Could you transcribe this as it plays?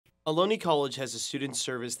Ohlone College has a student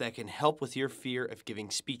service that can help with your fear of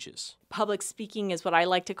giving speeches. Public speaking is what I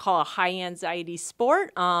like to call a high anxiety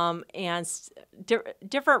sport. Different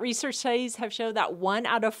research studies have shown that 1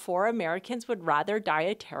 out of 4 Americans would rather die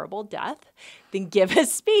a terrible death than give a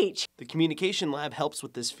speech. The Communication Lab helps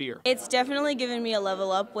with this fear. It's definitely given me a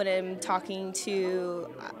level up when I'm talking to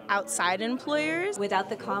outside employers. Without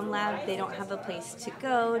the Comm Lab, they don't have a place to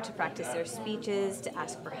go to practice their speeches, to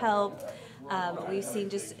ask for help. We've seen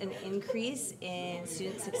just an increase in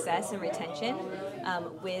student success and retention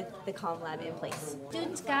with the Comm Lab in place.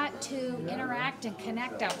 Students got to interact and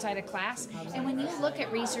connect outside of class, and when you look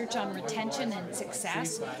at research on retention and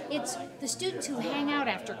success, it's the students who hang out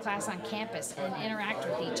after class on campus and interact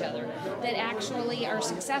with each other that actually are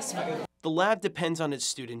successful. The lab depends on its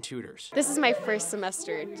student tutors. This is my first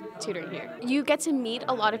semester tutoring here. You get to meet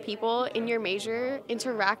a lot of people in your major,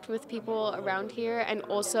 interact with people around here, and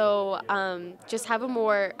also just have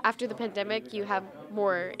after the pandemic, you have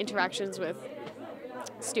more interactions with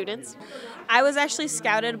students. I was actually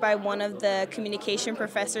scouted by one of the communication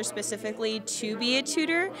professors specifically to be a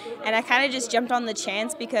tutor, and I kind of just jumped on the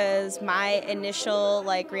chance because my initial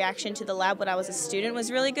reaction to the lab when I was a student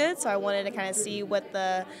was really good, so I wanted to kind of see what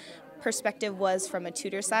the perspective was from a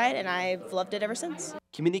tutor side, and I've loved it ever since.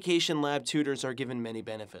 Communication Lab tutors are given many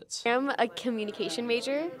benefits. I'm a communication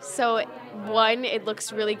major, so one, it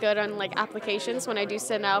looks really good on applications when I do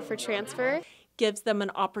send out for transfer. Gives them an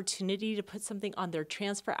opportunity to put something on their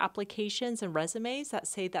transfer applications and resumes that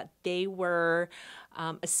say that they were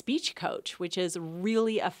a speech coach, which is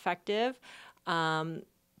really effective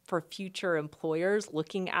for future employers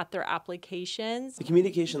looking at their applications. The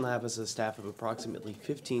Communication Lab has a staff of approximately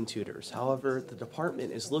 15 tutors. However, the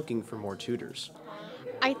department is looking for more tutors.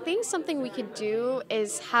 I think something we could do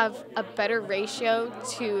is have a better ratio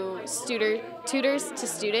to tutors to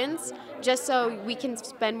students, just so we can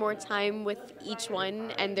spend more time with each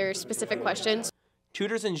one and their specific questions.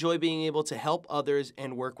 Tutors enjoy being able to help others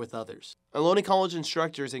and work with others. Ohlone College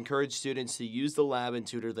instructors encourage students to use the lab and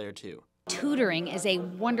tutor there too. Tutoring is a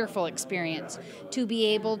wonderful experience to be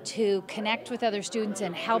able to connect with other students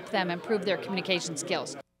and help them improve their communication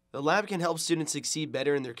skills. The lab can help students succeed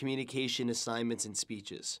better in their communication assignments and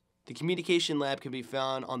speeches. The Communication Lab can be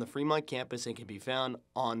found on the Fremont campus and can be found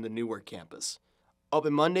on the Newark campus.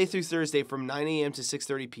 Open Monday through Thursday from 9 a.m. to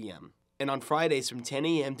 6:30 p.m. and on Fridays from 10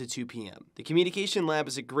 a.m. to 2 p.m. The Communication Lab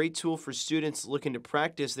is a great tool for students looking to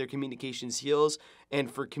practice their communication skills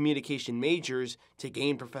and for communication majors to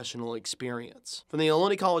gain professional experience. From the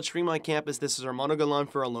Ohlone College Fremont campus, this is Armando Galan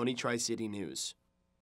for Ohlone Tri-City News.